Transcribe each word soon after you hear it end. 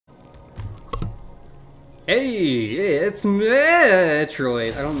Hey, it's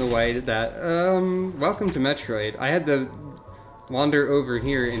Metroid. I don't know why I did that. Welcome to Metroid. I had to wander over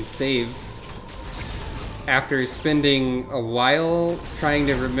here and save after spending a while trying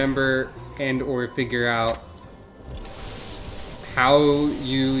to remember and or figure out how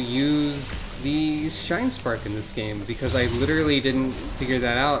you use the Shine Spark in this game, because I literally didn't figure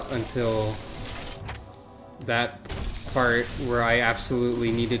that out until that part where I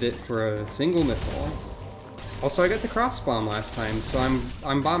absolutely needed it for a single missile. Also, I got the cross bomb last time, so I'm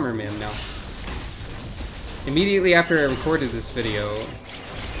Bomberman now. Immediately after I recorded this video,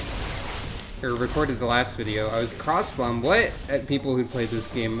 or recorded the last video, I was cross bomb what at people who played this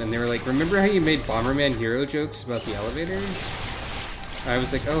game, and they were like, "Remember how you made Bomberman hero jokes about the elevator?" I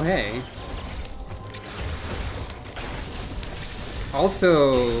was like, "Oh hey."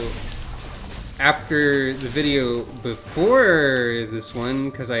 Also, after the video before this one,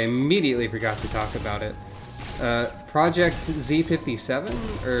 because I immediately forgot to talk about it. Project Z57,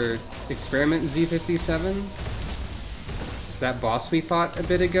 or Experiment Z57, that boss we fought a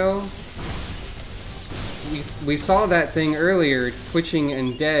bit ago, we saw that thing earlier, twitching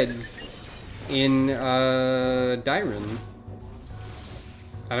and dead, in Dyron.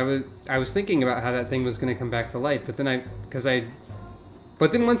 And I was thinking about how that thing was going to come back to life, but then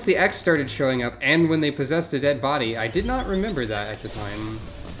but then once the X started showing up, and when they possessed a dead body, I did not remember that at the time.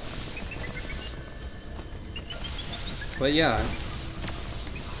 But yeah.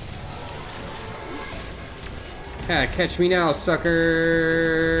 Yeah, catch me now, sucker!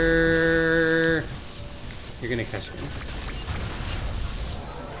 You're gonna catch me.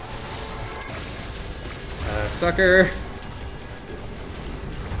 Sucker!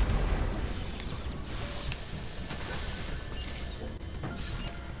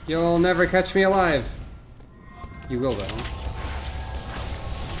 You'll never catch me alive! You will, though.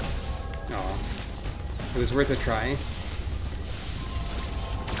 Aw. It was worth a try.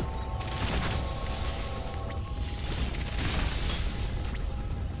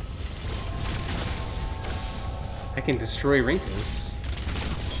 I can destroy Rinkus.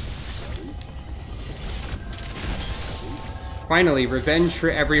 Finally, revenge for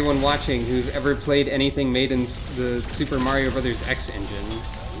everyone watching who's ever played anything made in the Super Mario Bros. X engine.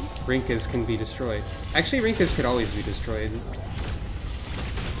 Rinkus can be destroyed. Actually, Rinkus could always be destroyed.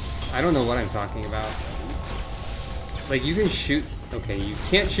 I don't know what I'm talking about. Like, you can shoot... Okay, you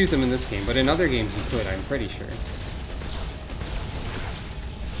can't shoot them in this game, but in other games you could, I'm pretty sure.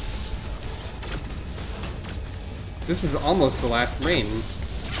 This is almost the last brain.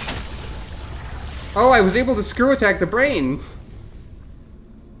 Oh, I was able to screw attack the brain!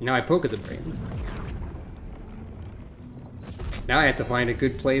 Now I poke at the brain. Now I have to find a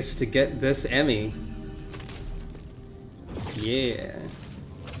good place to get this Emmy. Yeah.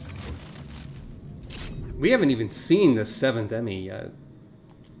 We haven't even seen the 7th Emmy yet.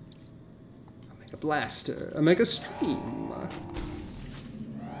 A Mega Blaster, a Mega Stream.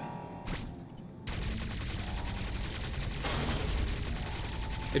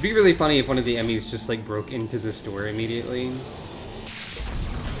 It'd be really funny if one of the Emmys just like broke into this door immediately.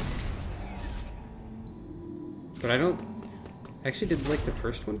 But I don't... Actually, did like the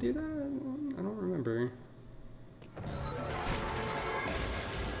first one do that? I don't remember.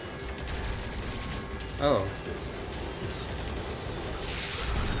 Oh.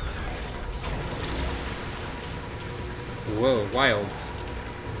 Whoa, wilds.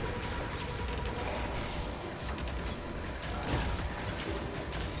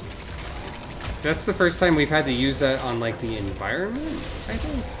 That's the first time we've had to use that on, like, the environment, I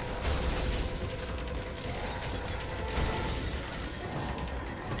think?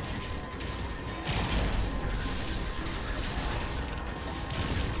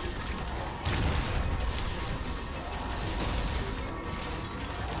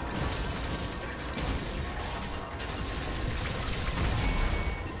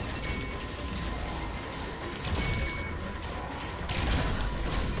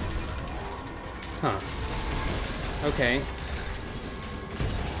 Huh. Okay.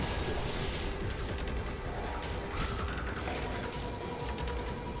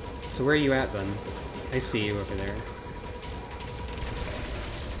 So where are you at, then? I see you over there.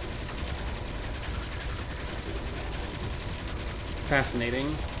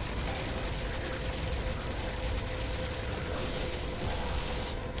 Fascinating.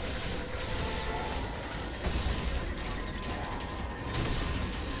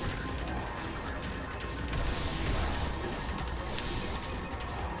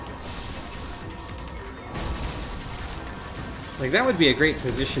 Like, that would be a great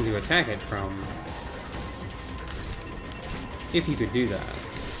position to attack it from. If you could do that.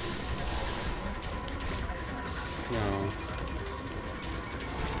 No.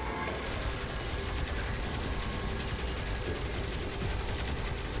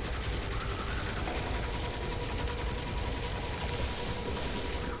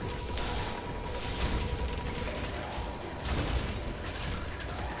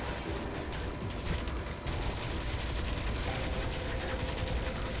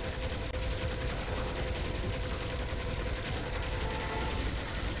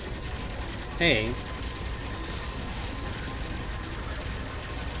 Hey.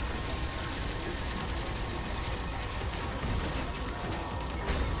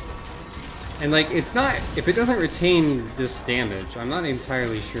 And like, it's not, if it doesn't retain this damage, I'm not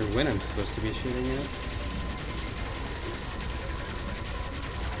entirely sure when I'm supposed to be shooting it.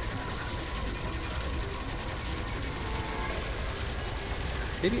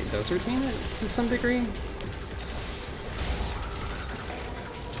 Maybe it does retain it to some degree?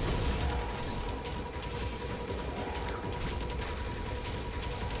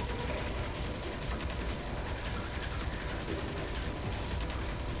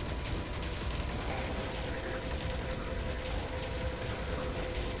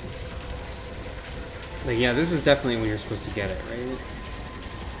 Like, yeah, this is definitely when you're supposed to get it, right?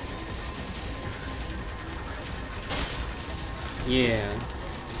 Yeah.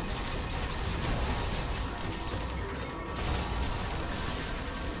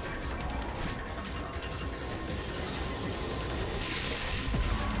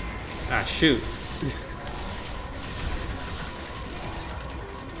 Ah, shoot.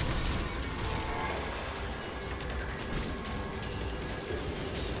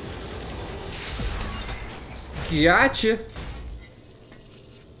 Gotcha.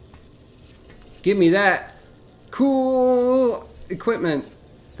 Give me that cool equipment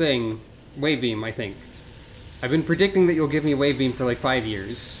thing. Wave beam, I think. I've been predicting that you'll give me wave beam for like 5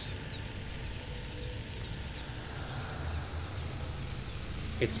 years.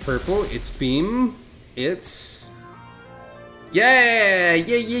 It's purple, it's beam, it's... Yeah!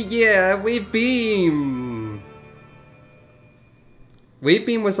 Yeah! Wave beam! Wave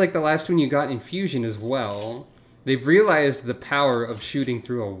beam was like the last one you got in Fusion as well. They've realized the power of shooting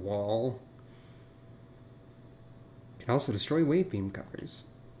through a wall. Can also destroy wave beam covers.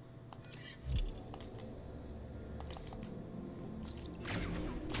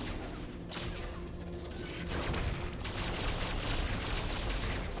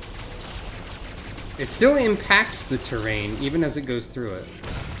 It still impacts the terrain, even as it goes through it.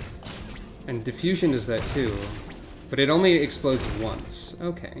 And diffusion does that too. But it only explodes once.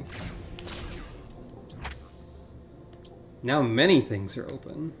 Okay. Now many things are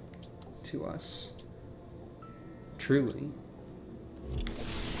open to us. Truly.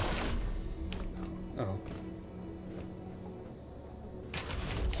 Oh.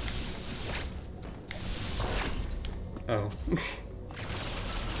 Oh.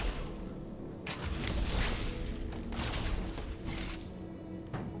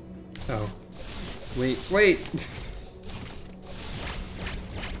 Oh. Wait!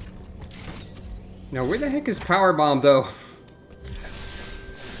 Now, where the heck is Power Bomb, though?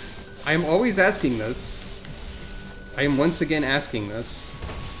 I am always asking this. I am once again asking this.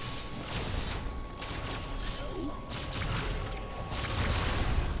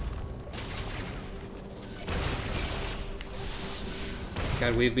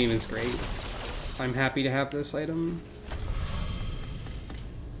 God, Wave Beam is great. I'm happy to have this item.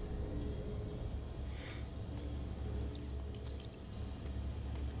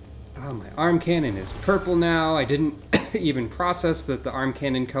 Oh, my arm cannon is purple now. I didn't even process that the arm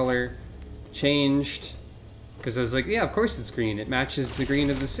cannon color changed. Because I was like, yeah, of course it's green. It matches the green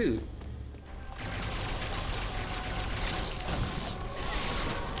of the suit.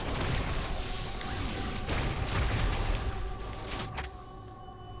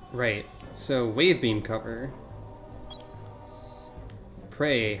 Right. So, wave beam cover.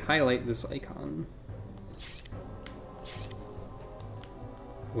 Pray, highlight this icon.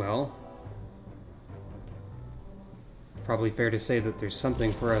 Well, probably fair to say that there's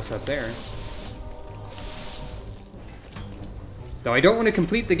something for us up there. Though I don't want to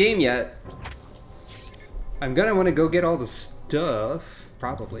complete the game yet. I'm gonna want to go get all the stuff,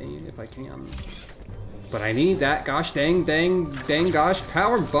 probably, if I can. But I need that gosh dang gosh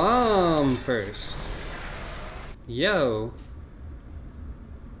power bomb first. Yo.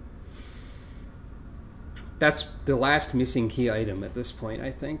 That's the last missing key item at this point, I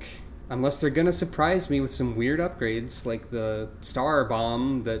think. Unless they're gonna surprise me with some weird upgrades, like the star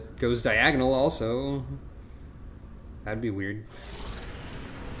bomb that goes diagonal also. That'd be weird.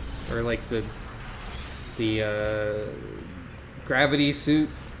 Or like the gravity suit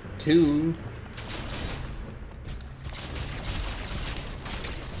 2.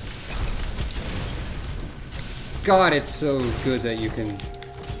 God, it's so good that you can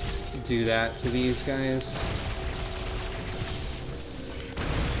do that to these guys.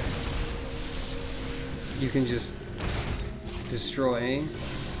 You can just destroy.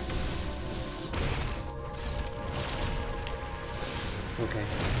 Okay.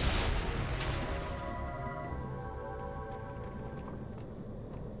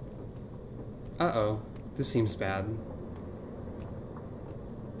 Uh-oh. This seems bad.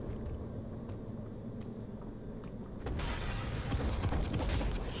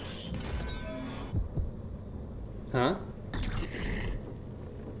 Huh?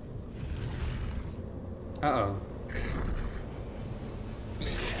 Uh-oh.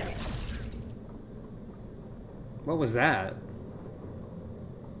 What was that?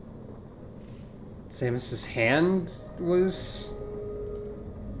 Samus's hand was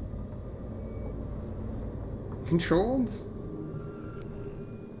controlled?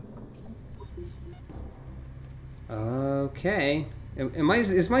 Okay.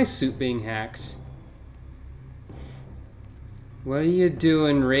 Is my suit being hacked? What are you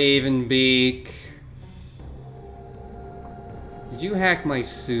doing, Ravenbeak? Did you hack my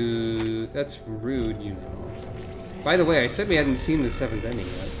suit? That's rude, you know. By the way, I said we hadn't seen the 7th ending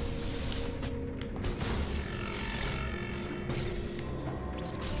yet.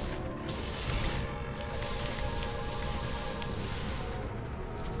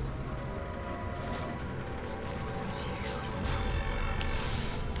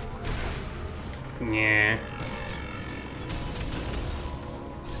 Yeah.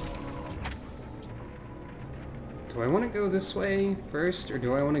 Do I want to go this way first, or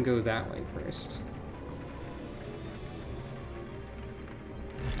do I want to go that way first?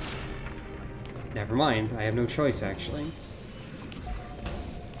 Never mind, I have no choice, actually.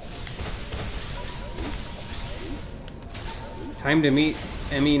 Time to meet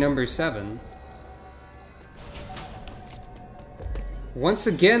Emmy number 7. Once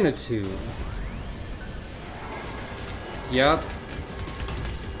again, a 2. Yup.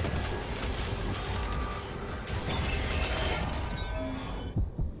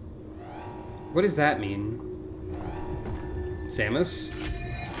 What does that mean? Samus?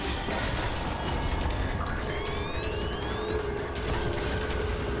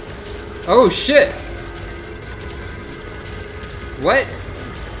 Oh shit! What?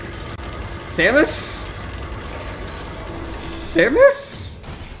 Samus? Samus?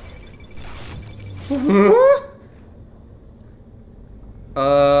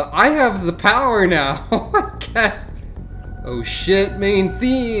 I have the power now. I guess. Oh shit, main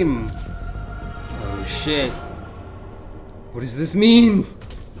theme. Oh shit. What does this mean?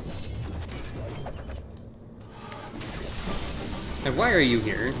 And why are you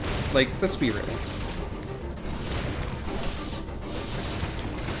here? Like, let's be real.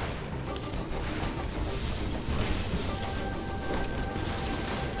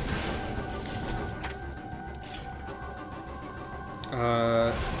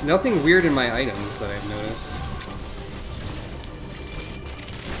 Nothing weird in my items that I've noticed.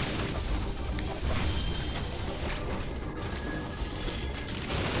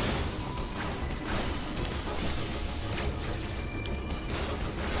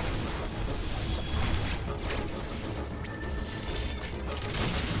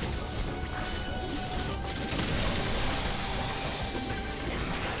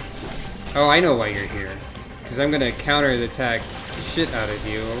 Oh, I know why you're here. Because I'm gonna counter-attack the shit out of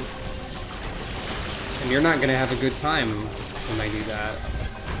you. And you're not gonna have a good time when I do that.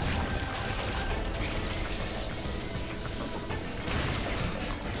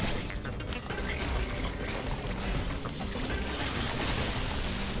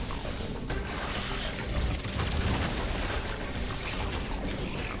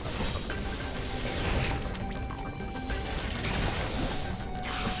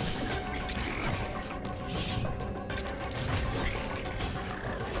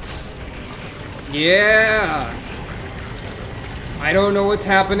 Yeah! I don't know what's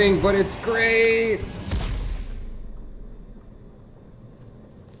happening, but it's great!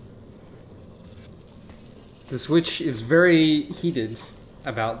 The Switch is very heated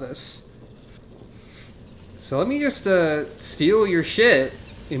about this. So let me just steal your shit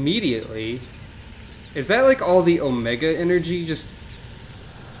immediately. Is that like all the Omega energy just...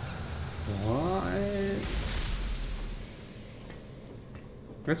 What?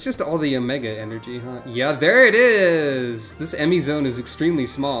 That's just all the Omega energy, huh? Yeah, there it is! This Emmy zone is extremely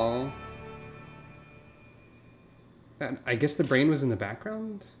small. I guess the brain was in the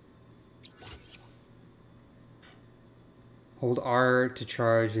background? Hold R to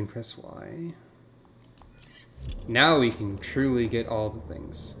charge and press Y. Now we can truly get all the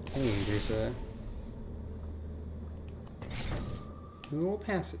things. Hey, there's a... A little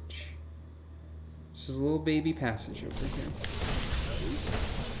passage. This is a little baby passage over here.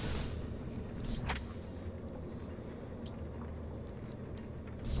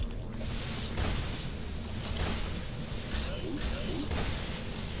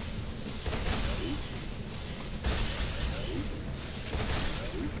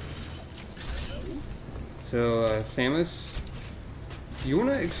 So, Samus, do you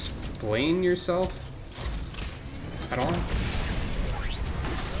want to explain yourself at all?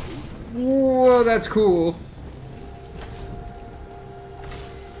 Whoa, that's cool.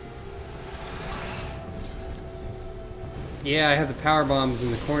 Yeah, I have the power bombs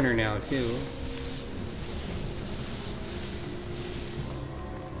in the corner now, too.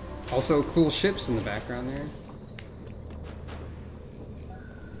 Also, cool ships in the background there.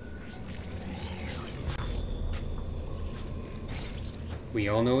 We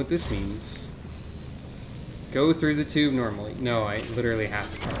all know what this means. Go through the tube normally. No, I literally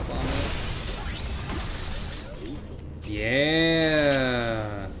have to powerbomb it.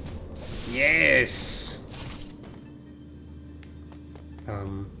 Yeah! Yes!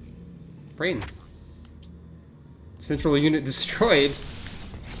 Brain. Central unit destroyed.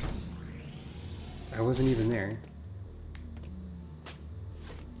 I wasn't even there.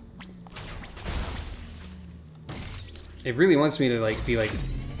 It really wants me to, like, be like...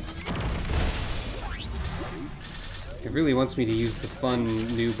 It really wants me to use the fun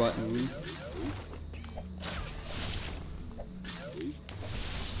new button.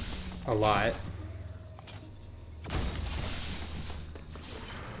 A lot.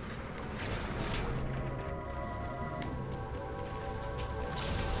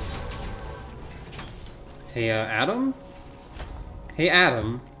 Hey, Adam? Hey,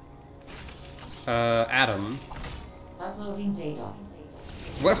 Adam. Adam. Uploading data.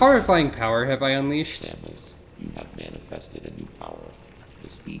 What horrifying power have I unleashed? Samus, you have manifested a new power. The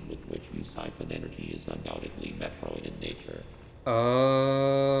speed with which you siphon energy is undoubtedly Metroid in nature.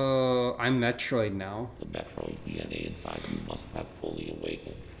 Oh, I'm Metroid now. The Metroid DNA inside you must have fully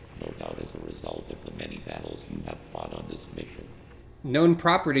awakened, no doubt as a result of the many battles you have fought on this mission. Known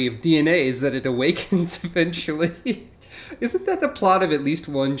property of DNA is that it awakens eventually. Isn't that the plot of at least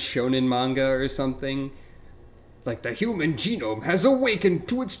one shonen manga or something? Like, the human genome has awakened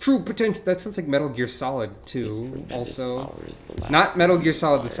to its true potential. That sounds like Metal Gear Solid 2, also. Not Metal Gear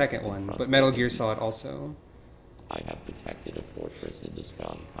Solid the second one, but Metal Gear Solid also. I have detected a fortress in the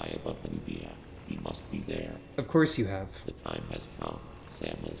sky high above Nubia. You must be there. Of course you have. The time has come.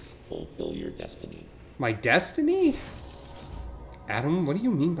 Samus, fulfill your destiny. My destiny? Adam, what do you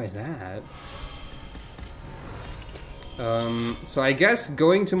mean by that? So I guess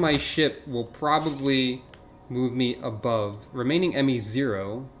going to my ship will probably move me above. Remaining ME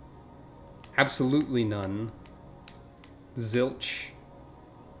 0. Absolutely none. Zilch.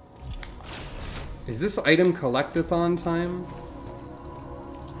 Is this item collectathon time?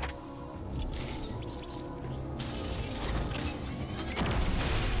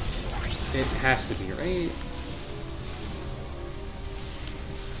 It has to be, right?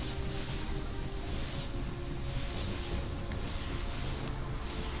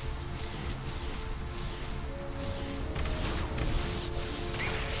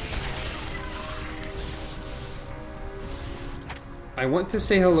 I want to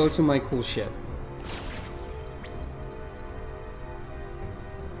say hello to my cool ship.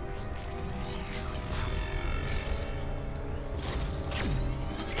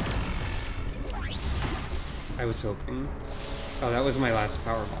 I was hoping. Oh, that was my last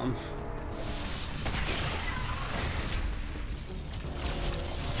power bomb.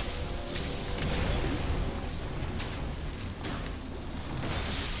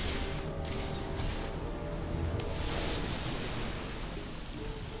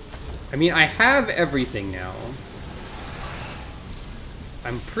 I mean, I have everything now.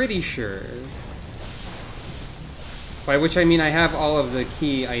 I'm pretty sure. By which I mean I have all of the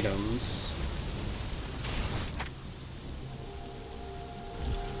key items.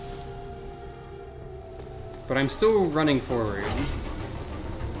 But I'm still running forward.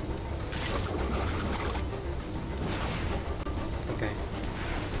 Okay.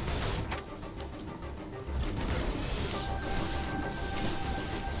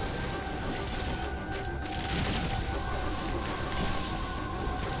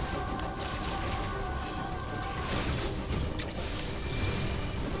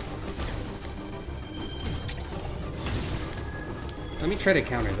 Let me try to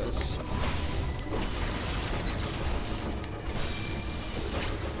counter this.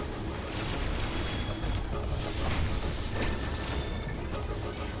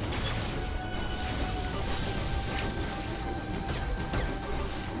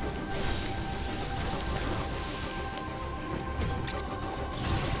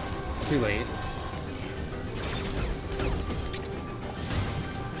 Too late.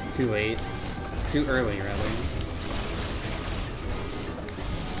 Too late. Too early, rather.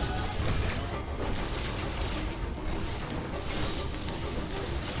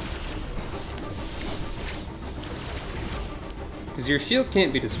 Because your shield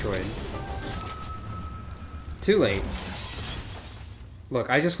can't be destroyed. Too late. Look,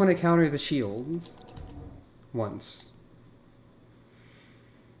 I just want to counter the shield. Once.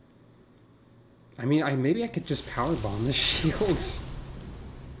 I mean, maybe I could just power bomb the shields.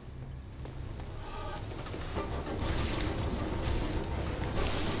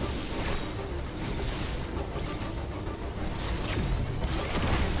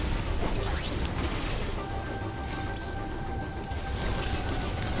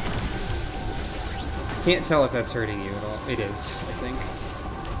 Can't tell if that's hurting you at all. It is, I think.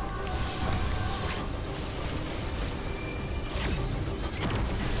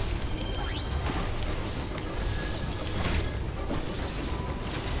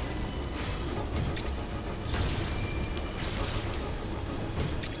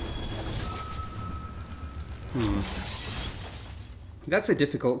 That's a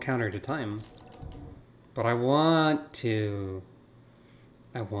difficult counter to time. But I want to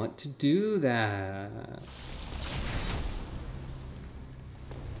do that.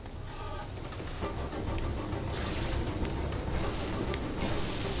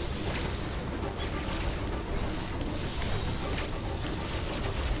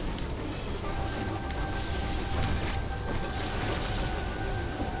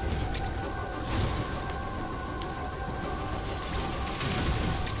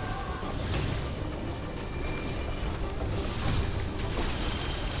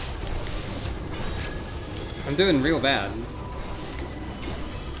 I'm doing real bad.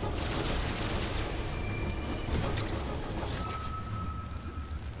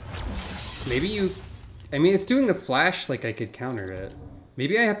 Maybe you... I mean, it's doing the flash like I could counter it.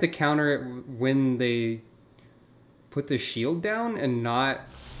 Maybe I have to counter it when they put the shield down and not...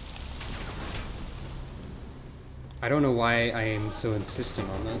 I don't know why I am so insistent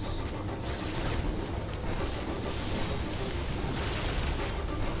on this.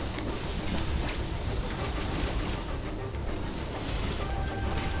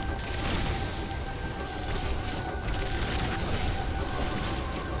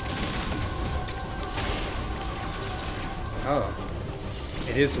 Oh.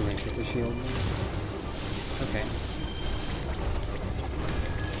 It is a link with the shield. Okay.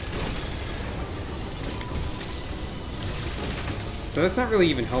 So that's not really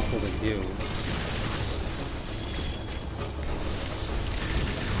even helpful to do.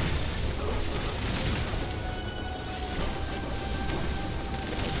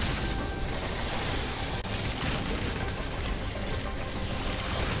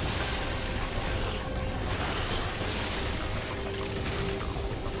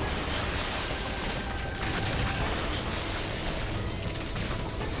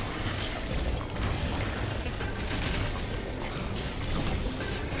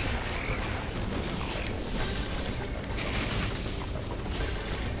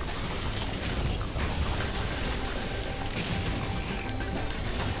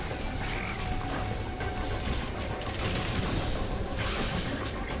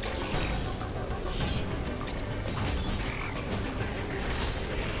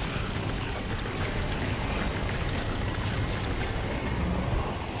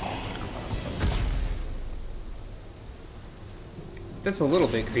 That's a little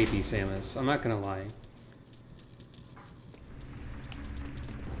bit creepy, Samus. I'm not gonna lie.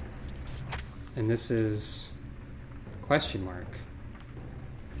 And this is... question mark.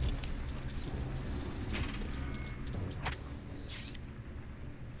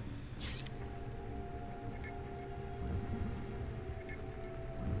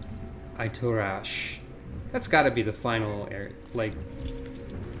 Iturash. That's gotta be the final air, like...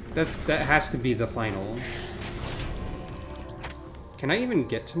 That has to be the final. Can I even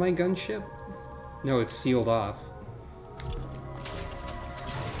get to my gunship? No, it's sealed off.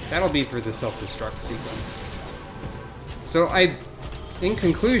 That'll be for the self-destruct sequence. So in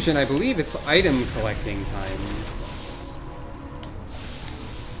conclusion, I believe it's item collecting time.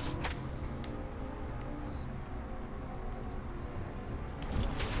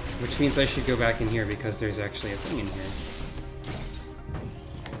 Which means I should go back in here because there's actually a thing in here.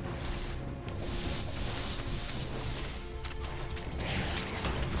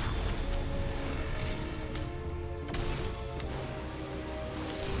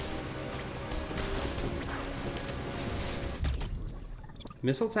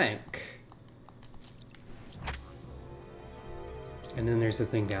 Missile tank. And then there's a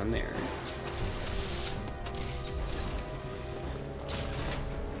thing down there.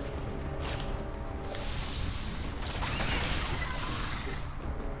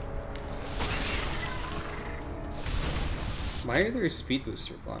 Why are there speed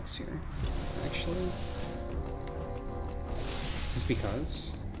booster blocks here? Actually? Just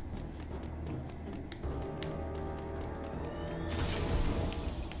because?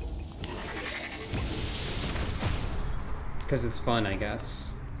 Because it's fun, I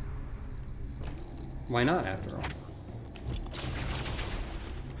guess. Why not, after all?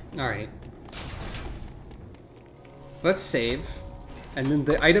 Alright. Let's save. And then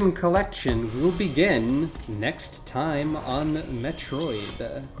the item collection will begin next time on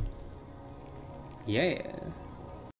Metroid. Yeah.